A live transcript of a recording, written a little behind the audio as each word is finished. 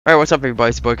Alright, what's up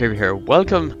everybody, it's Boy here.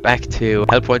 Welcome back to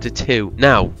Help Wanted 2.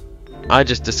 Now, I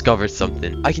just discovered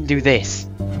something. I can do this.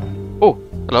 Oh,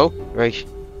 hello. Right.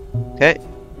 Okay.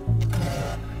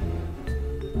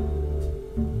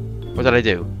 What did I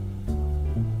do?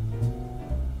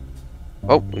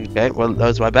 Oh, okay, well that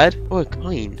was my bad. Oh, a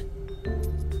coin.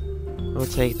 I'll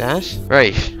take that.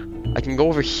 Right. I can go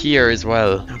over here as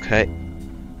well. Okay.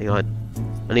 Hang on.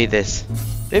 I need this.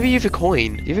 Maybe you have a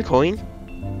coin. Do you have a coin?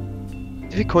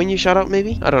 Do you have a coin you shot out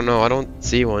maybe? I don't know. I don't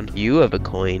see one. You have a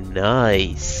coin.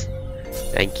 Nice.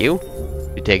 Thank you.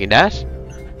 You taking that?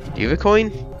 Do you have a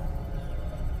coin?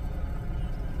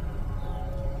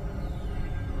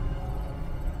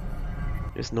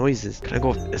 There's noises. Can I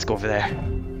go? Let's go over there.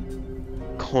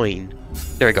 Coin.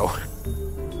 There we go.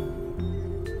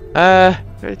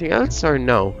 Anything else or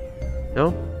no?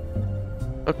 No?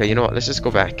 Okay, you know what? Let's just go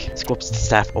back. Let's go up to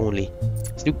staff only.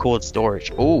 Let's do cold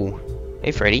storage. Oh. Hey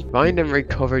Freddy. Find and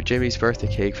recover Jimmy's birthday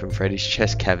cake from Freddy's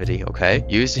chest cavity, okay?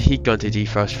 Use the heat gun to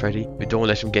defrost Freddy, but don't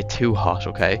let him get too hot,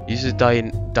 okay? Use the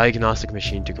diagnostic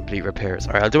machine to complete repairs.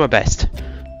 Alright, I'll do my best.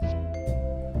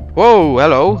 Whoa,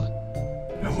 hello.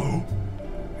 Hello?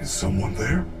 Is someone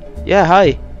there? Yeah,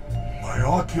 hi. My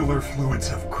ocular fluids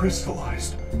have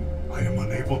crystallized. I am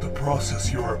unable to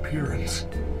process your appearance.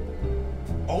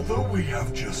 Although we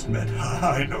have just met,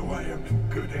 I know I am in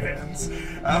good hands.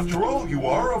 After all, you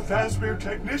are a Fazbear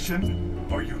technician,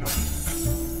 are you not?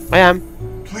 I am.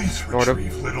 Please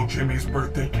retrieve little Jimmy's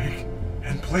birthday cake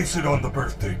and place it on the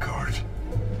birthday card.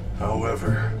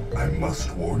 However, I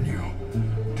must warn you,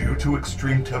 due to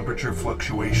extreme temperature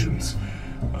fluctuations,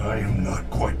 I am not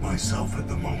quite myself at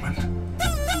the moment.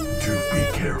 Do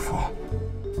be careful.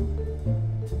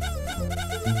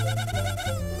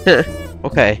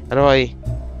 Okay, how do I...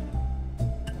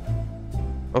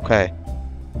 Okay.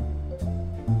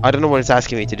 I don't know what it's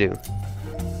asking me to do.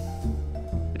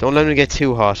 Don't let me get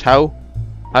too hot. How?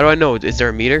 How do I know? Is there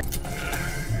a meter?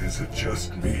 Is it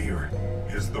just me, or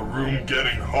is the room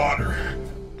getting hotter?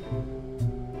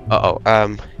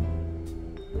 Uh-oh,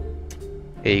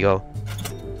 here you go.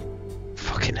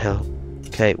 Fucking hell.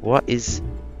 Okay, what is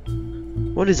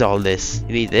all this?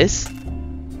 You need this?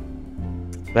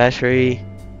 Battery.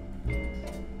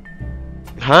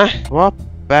 Huh? What?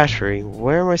 Battery.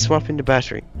 Where am I swapping the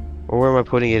battery? Or where am I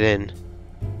putting it in?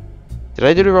 Did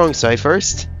I do the wrong side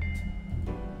first?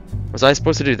 Was I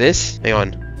supposed to do this? Hang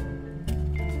on.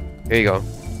 Here you go.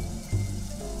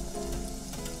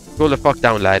 Cool the fuck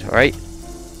down, lad, alright?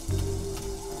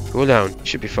 Cool down. You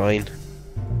should be fine.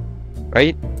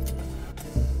 Right?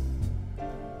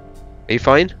 Are you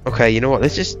fine? Okay, you know what?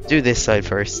 Let's just do this side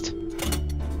first.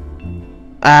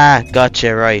 Ah,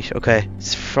 gotcha, right. Okay.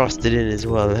 It's frosted in as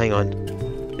well. Hang on.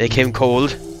 It came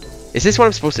cold. Is this what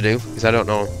I'm supposed to do? Because I don't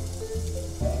know.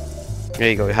 There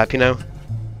you go. You happy now?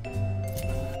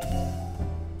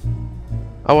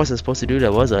 I wasn't supposed to do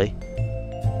that, was I?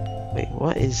 Wait,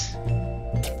 what is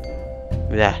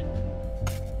that?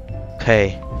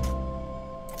 Okay.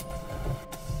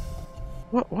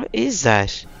 What is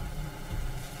that?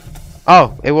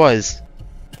 Oh, it was.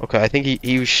 Okay, I think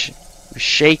he was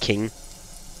shaking.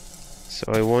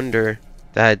 So I wonder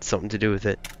that had something to do with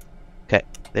it. Okay,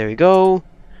 there we go.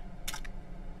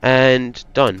 And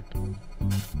done.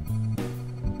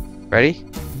 Ready?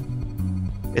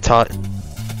 It's hot.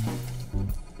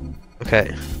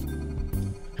 Okay.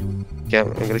 Yeah,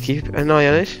 I'm gonna keep an eye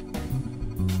on it.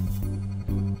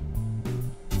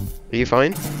 Are you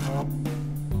fine?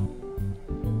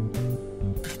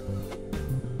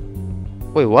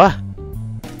 Wait, what?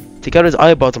 Take out his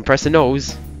eyeballs and press the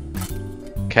nose.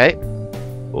 Okay.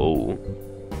 Oh.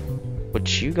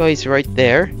 Put you guys right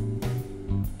there.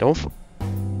 Don't.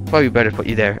 Probably better put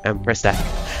you there and press that.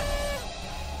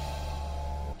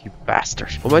 You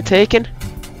bastard. What am I taking?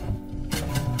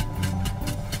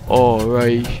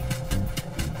 Alright.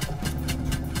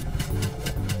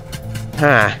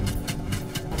 Huh.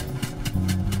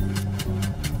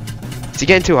 Is he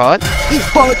getting too hot?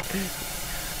 What?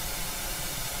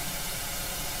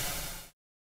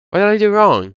 What did I do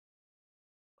wrong?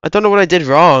 I don't know what I did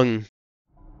wrong.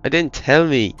 I didn't tell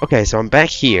me. Okay, so I'm back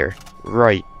here.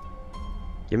 Right.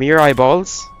 Give me your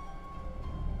eyeballs.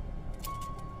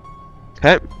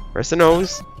 Okay. Press the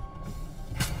nose.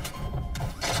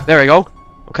 There we go.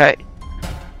 Okay.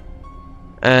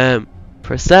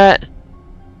 Press that.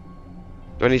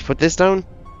 Do I need to put this down?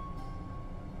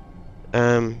 You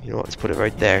know what? Let's put it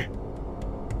right there.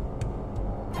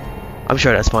 I'm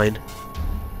sure that's fine.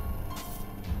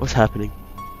 What's happening?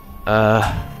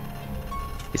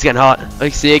 It's getting hot. I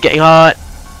see it getting hot.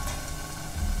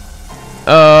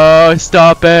 Oh,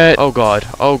 stop it. Oh god.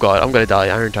 Oh god. I'm gonna die,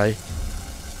 aren't I?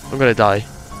 I'm gonna die.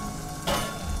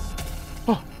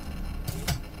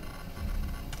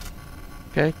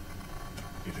 Okay.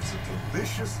 It is a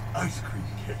delicious ice cream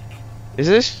cake. Is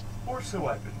it? Or so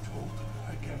I've been told.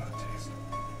 I cannot taste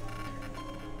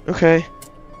it. Okay.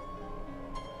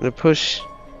 I'm gonna push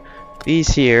these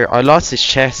here. I lost his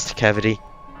chest cavity.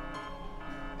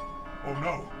 Oh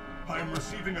no, I am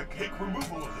receiving a cake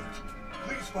removal alert.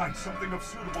 Please find something of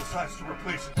suitable size to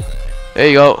replace it. There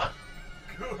you go.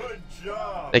 Good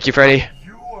job. Thank you, Freddy.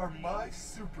 You are my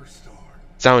superstar.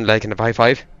 Sound like in a high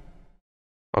five?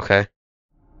 Okay.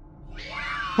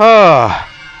 Ah.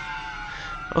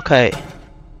 Okay.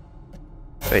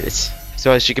 Wait, it's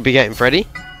so she could be getting Freddy?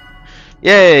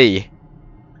 Yay!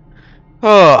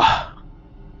 Oh.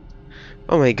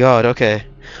 Oh my god, okay.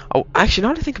 Oh, actually,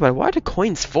 now that I think about it, why are the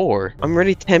coins for? I'm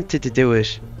really tempted to do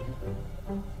it.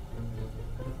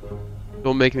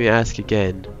 Don't make me ask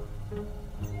again.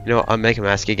 You know what, I'll make him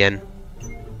ask again.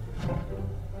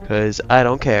 Because I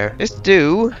don't care. Let's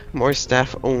do more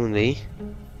staff only.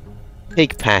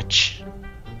 Pig patch.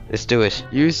 Let's do it.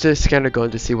 Use the scanner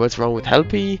gun to see what's wrong with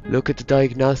Helpy. Look at the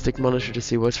diagnostic monitor to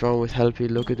see what's wrong with Helpy.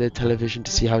 Look at the television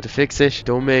to see how to fix it.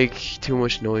 Don't make too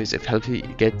much noise. If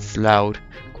Helpy gets loud,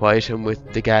 quiet him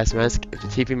with the gas mask. If the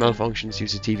TV malfunctions,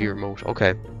 use the TV remote.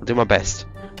 Okay, I'll do my best.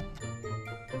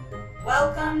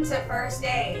 Welcome to First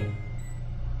Aid.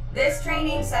 This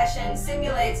training session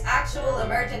simulates actual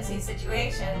emergency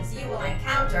situations you will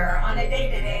encounter on a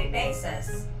day-to-day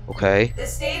basis. Okay. The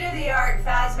state-of-the-art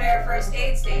Fazbear First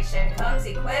Aid Station comes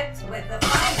equipped with the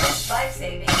finest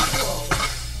life-saving tools.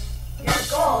 Your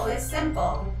goal is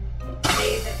simple.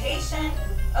 Save the patient,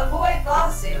 avoid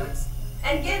lawsuits,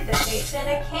 and give the patient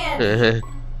a candy.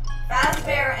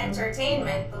 Fazbear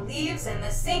Entertainment believes in the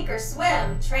sink or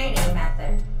swim training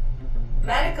method.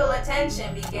 Medical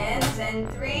attention begins in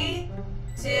 3,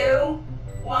 2,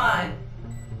 1.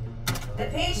 The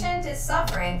patient is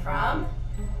suffering from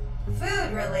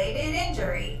food-related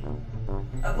injury.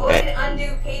 Avoid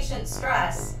undue patient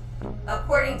stress.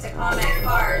 According to comment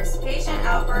cards, patient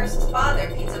outbursts bother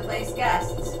pizza place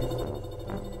guests.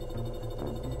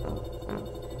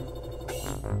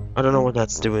 I don't know what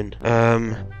that's doing.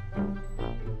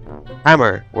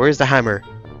 Hammer. Where's the hammer?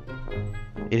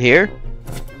 In here?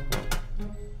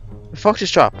 The fuck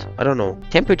just dropped? I don't know.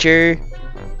 Temperature.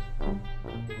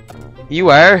 You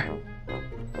are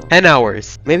 10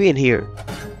 hours. Maybe in here.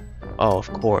 Oh,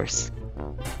 of course.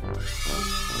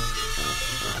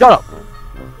 Shut up!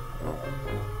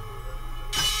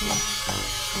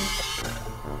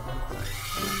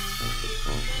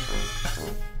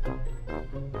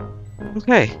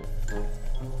 Okay.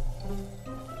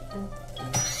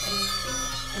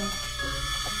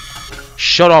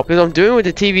 Shut up, because I'm doing what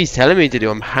the TV's telling me to do.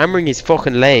 I'm hammering his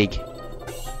fucking leg.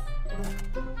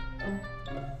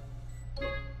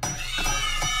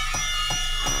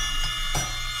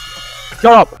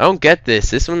 Shut up! I don't get this.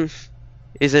 This one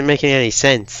isn't making any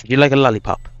sense. You like a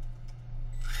lollipop.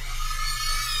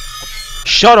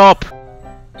 Shut up!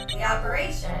 The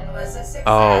operation was a success.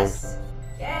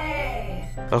 Oh. Yay!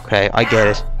 Okay, I get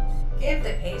it. Give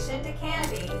the patient a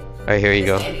candy. Alright, here you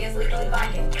go. This candy is legally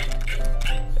binding.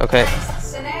 Okay. Next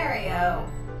scenario.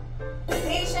 The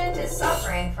patient is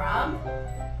suffering from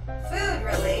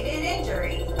food-related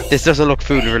injury. This doesn't look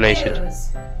food Great related. news.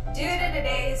 Due to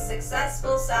today's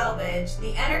successful salvage,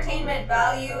 the entertainment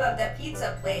value of the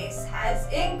pizza place has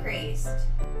increased.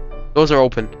 Those are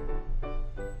open.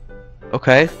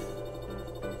 Okay.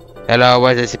 Hello,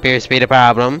 what appears to be the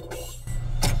problem?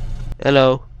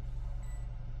 Hello.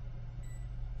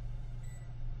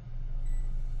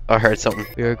 I heard something.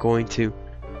 We are going to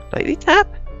lightly tap.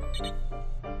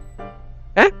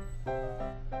 Huh?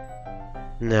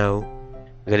 No.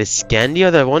 We gotta scan the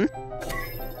other one.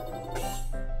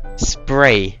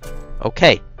 Spray.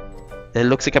 Okay. Then it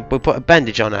looks like we'll put a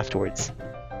bandage on afterwards.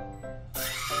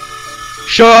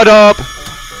 Shut up!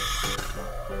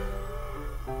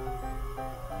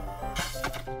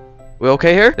 We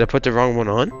okay here? Did I put the wrong one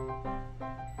on?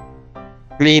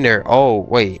 Cleaner. Oh,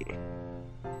 wait.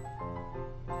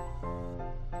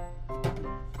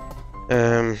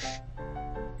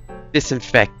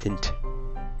 Disinfectant.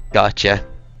 Gotcha.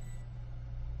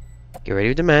 Get ready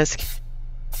with the mask.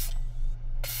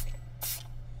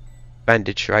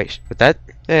 Bandage, right. Put that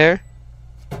there.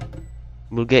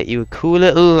 We'll get you a cool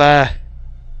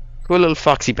little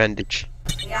foxy bandage.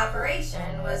 The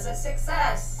operation was a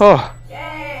success. Oh.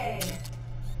 Yay!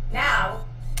 Now,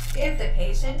 give the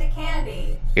patient a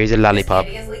candy. Here's a lollipop.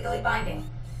 This candy is legally binding.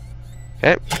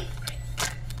 Okay.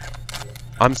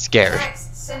 I'm scared.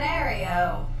 Next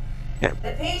scenario. Yeah.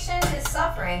 The patient is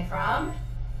suffering from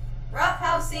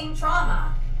roughhousing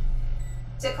trauma.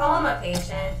 To calm a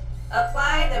patient,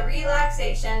 Apply the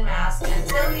relaxation mask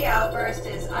until the outburst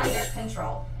is under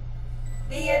control.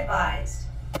 Be advised,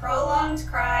 prolonged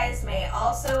cries may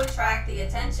also attract the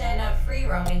attention of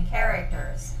free-roaming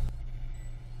characters.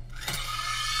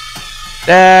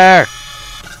 There!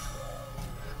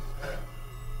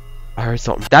 I heard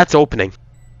something. That's opening.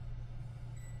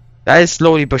 That is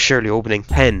slowly but surely opening.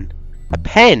 Pen. A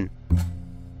pen!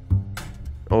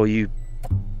 Oh, you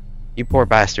poor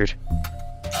bastard.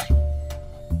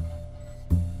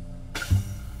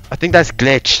 I think that's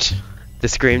glitched. The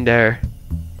scream there.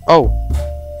 Oh!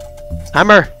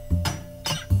 Hammer!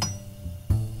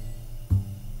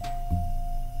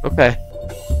 Okay.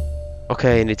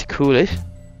 Okay, I need to cool it.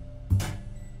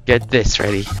 Get this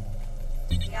ready.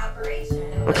 The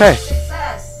operation was Okay. a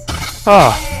success.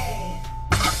 Oh, Yay.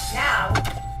 Now,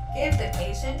 give the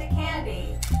patient a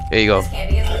candy. there you go. This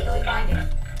candy is legally binding.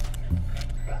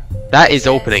 That is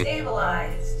Patient opening.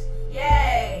 Stabilized.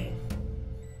 Yay.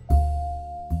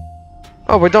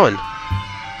 Oh, we're done.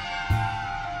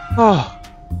 Oh,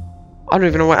 I don't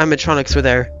even know what animatronics were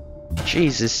there.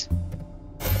 Jesus.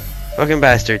 Fucking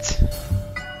bastards.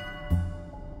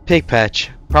 Pig patch.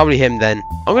 Probably him then.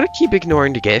 I'm gonna keep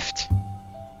ignoring the gift.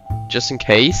 Just in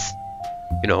case.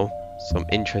 You know, some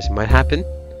interest might happen.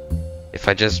 If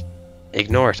I just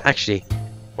ignore it. Actually,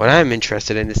 what I'm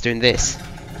interested in is doing this.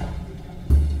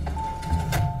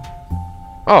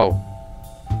 Oh.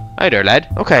 Hi there, lad.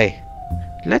 Okay.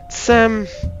 Let's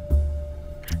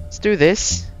do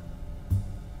this.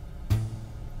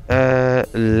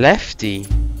 Lefty.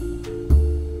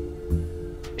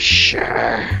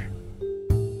 Sure.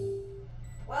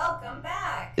 Welcome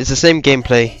back. It's the same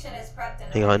gameplay. Patient is prepped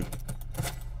and Hang on.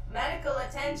 Medical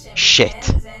attention Shit.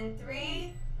 begins in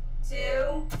 3, 2,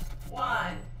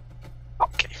 1.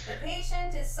 Okay. The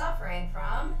patient is suffering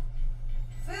from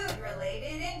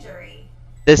food-related injury.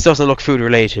 This doesn't look food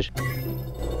related.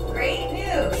 Great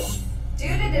news! Due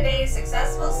to today's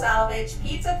successful salvage,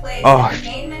 Pizza Play's Oh.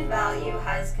 entertainment value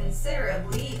has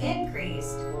considerably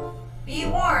increased. Be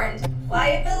warned,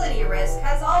 liability risk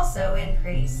has also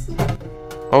increased.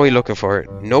 What are we looking for?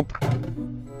 Nope.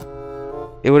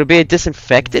 It would be a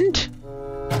disinfectant?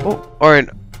 Oh, or an...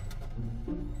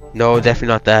 No, definitely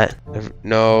not that.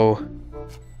 No.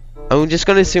 I'm just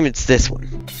gonna assume it's this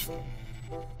one.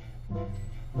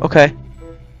 Okay.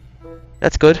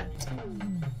 That's good.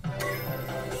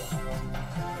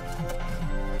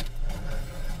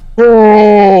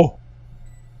 Oh!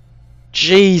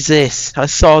 Jesus! I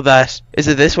saw that. Is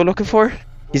it this we're looking for?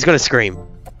 He's gonna scream.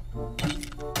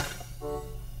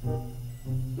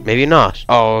 Maybe not.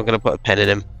 Oh, I'm gonna put a pen in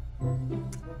him.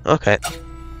 Okay.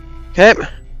 Okay.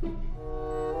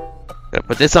 Gonna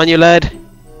put this on you, lad.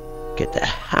 Get the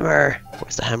hammer.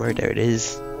 Where's the hammer? There it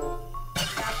is.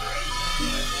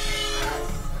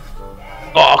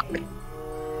 Oh!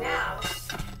 Now,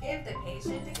 give the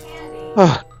patient a candy.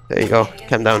 Oh, there you go.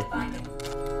 Calm down.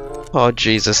 Oh,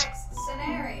 Jesus. Next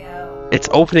scenario. It's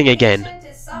opening again. Patient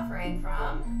is suffering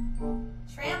from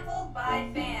trampled by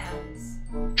fans.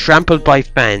 Trampled by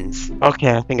fans.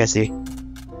 Okay, I think I see.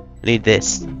 I need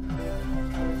this.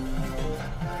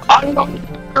 Oh no!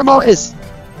 Remote is!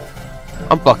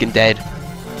 I'm fucking dead.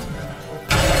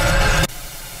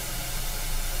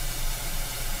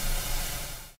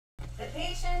 The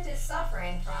patient is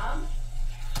suffering from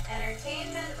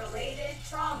entertainment-related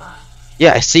trauma.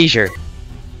 Yeah, a seizure.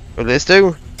 Will this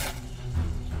do?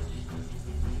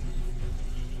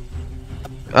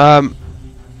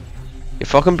 You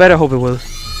fucking better hope it will.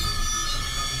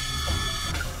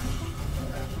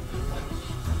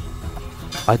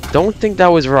 I don't think that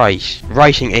was right.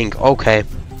 Writing ink, okay.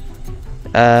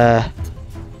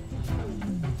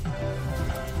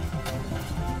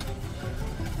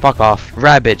 Fuck off.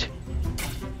 Rabbit.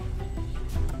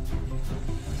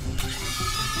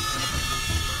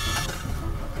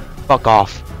 Fuck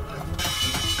off.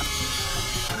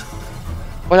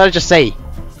 What did I just say?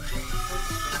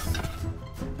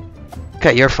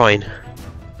 Okay, you're fine.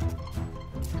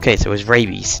 Okay, so it's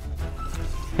rabies.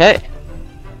 Okay.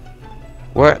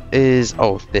 Where is...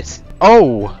 Oh, this.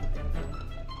 Oh!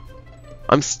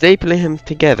 I'm stapling him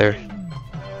together.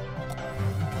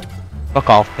 Fuck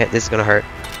off. Okay, this is gonna hurt.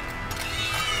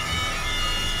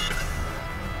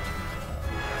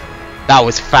 That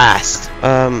was fast.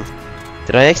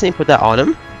 Did I accidentally put that on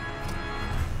him?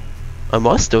 I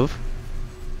must have.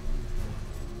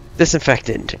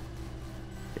 Disinfectant.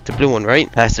 It's a blue one,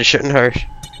 right? Plaster shouldn't hurt.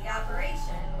 The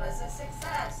operation was a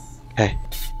success. Okay.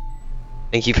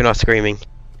 Thank you for not screaming.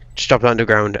 Just drop it on the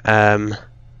ground. Huh.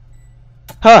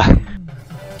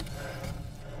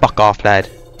 Fuck off, lad.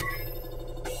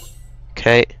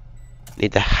 Okay.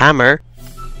 Need the hammer.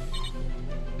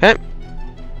 Okay.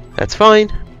 That's fine.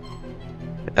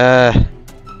 I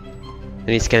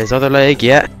need to scan his other leg,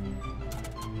 yeah.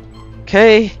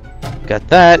 Okay. Got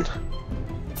that.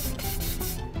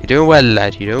 You're doing well,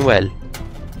 lad. You're doing well.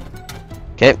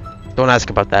 Okay. Don't ask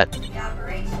about that. The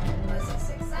operation was a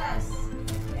success.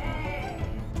 Yay!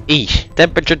 Eat.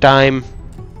 Temperature time.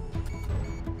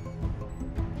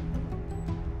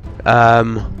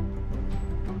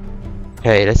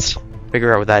 Okay, let's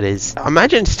figure out what that is.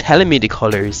 Imagine it's telling me the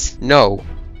colors. No.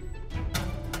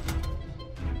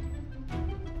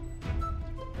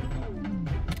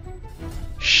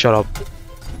 Shut up.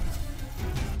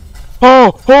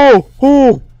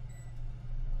 Oh!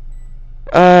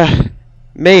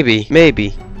 Maybe.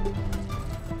 You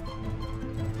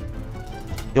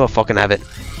know what, fucking have it.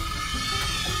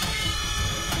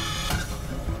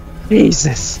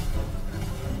 Jesus.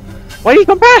 Why do you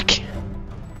come back?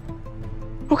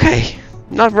 Okay,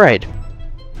 not red.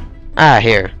 Ah,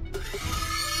 here.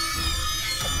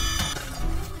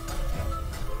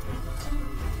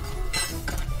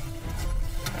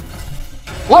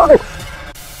 Whoa!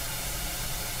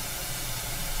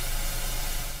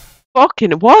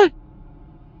 Fucking what?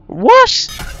 What?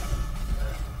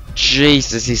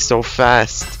 Jesus, he's so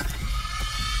fast.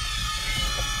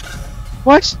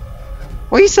 What?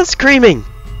 Why are you still screaming?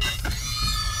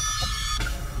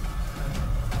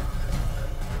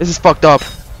 This is fucked up.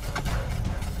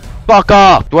 Fuck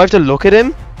off! Do I have to look at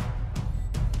him?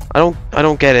 I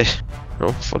don't get it. I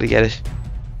don't fully get it.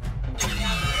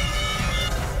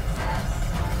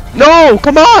 No!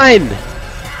 Come on!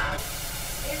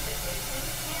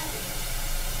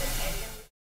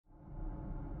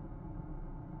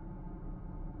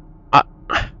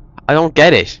 I don't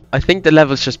get it. I think the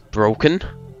level's just broken.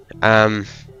 I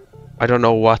don't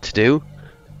know what to do.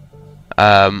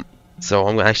 So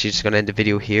I'm actually just gonna end the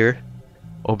video here.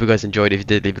 Hope you guys enjoyed. If you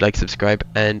did, leave a like, subscribe,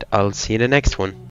 and I'll see you in the next one.